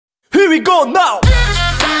we go now.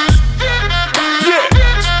 Yeah.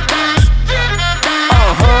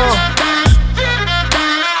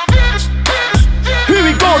 Here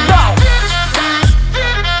we go now.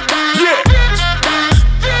 Yeah.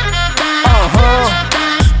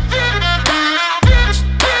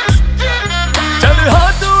 चल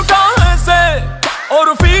हाथ उठा ऐसे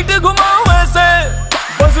और फीट घुमाओ ऐसे,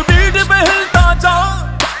 बस बीट पे हिलता जा,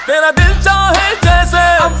 तेरा दिल चाहे जैसे।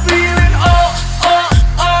 I'm feeling oh oh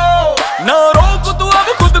oh, ना रोक तू अब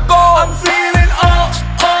खुद को। I'm feeling oh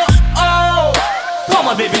oh oh, come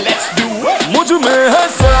on baby let's do it। मुझ में है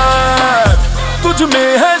स्वैग, तुझ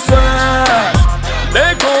में है स्वैग,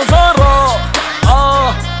 देखो जरा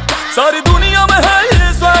सारी दुनिया में है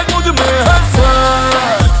ये स्वैग। मुझ में है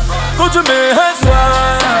स्वैग, तुझ में है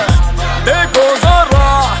स्वैग, देखो जरा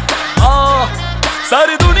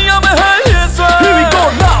सारी दुनिया में है ये swag. Here we go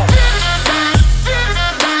now.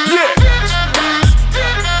 Yeah.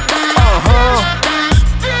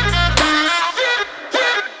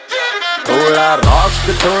 थोड़ा रॉक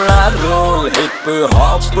थोड़ा रोल, हिप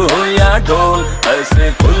हॉप हो या ढोल,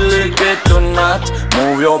 ऐसे खुल के तो नाच,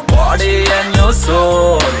 move your body and your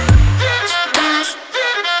soul.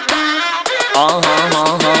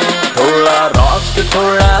 थोड़ा रॉक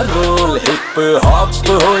थोड़ा रोल, हिप हॉप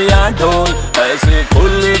हो या ढोल, ऐसे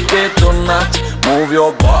खुल के तो नाच, move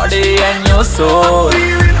your body and your soul.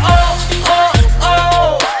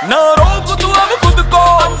 ना रोक तू अब खुद को।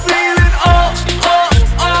 I'm feeling oh oh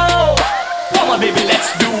oh, come on baby let's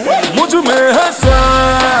do it। मुझ में है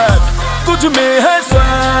स्वैग, तुझ में है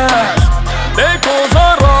स्वैग, देखो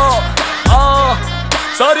जरा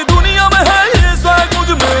सारी दुनिया में है ये स्वैग। मुझ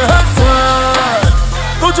में है स्वैग,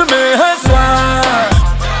 तुझ में है स्वैग,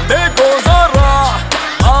 देखो जरा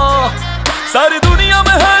सारी दुनिया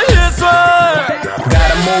में है ये swag.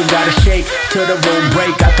 Gotta move, gotta shake till the room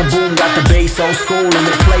break. Got the boom, got the bass, old school in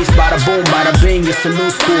the place. Bada boom, bada bing, it's a new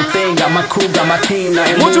school thing. Got my crew, got my team,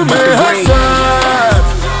 nothing मुझ new but में the है green। Swag,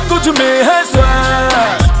 तुझ में है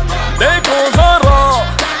swag, देखो जरा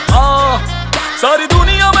सारी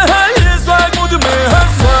दुनिया में है ये स्वैग। मुझ में है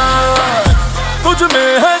स्वैग, तुझ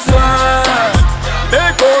में है स्वैग,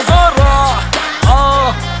 देखो जरा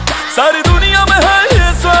सारी दुनिया में है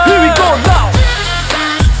ये swag. Here we go now.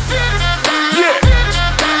 Yeah.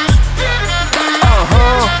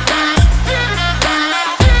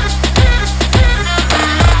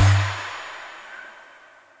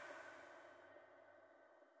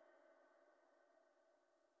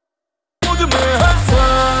 मुझ में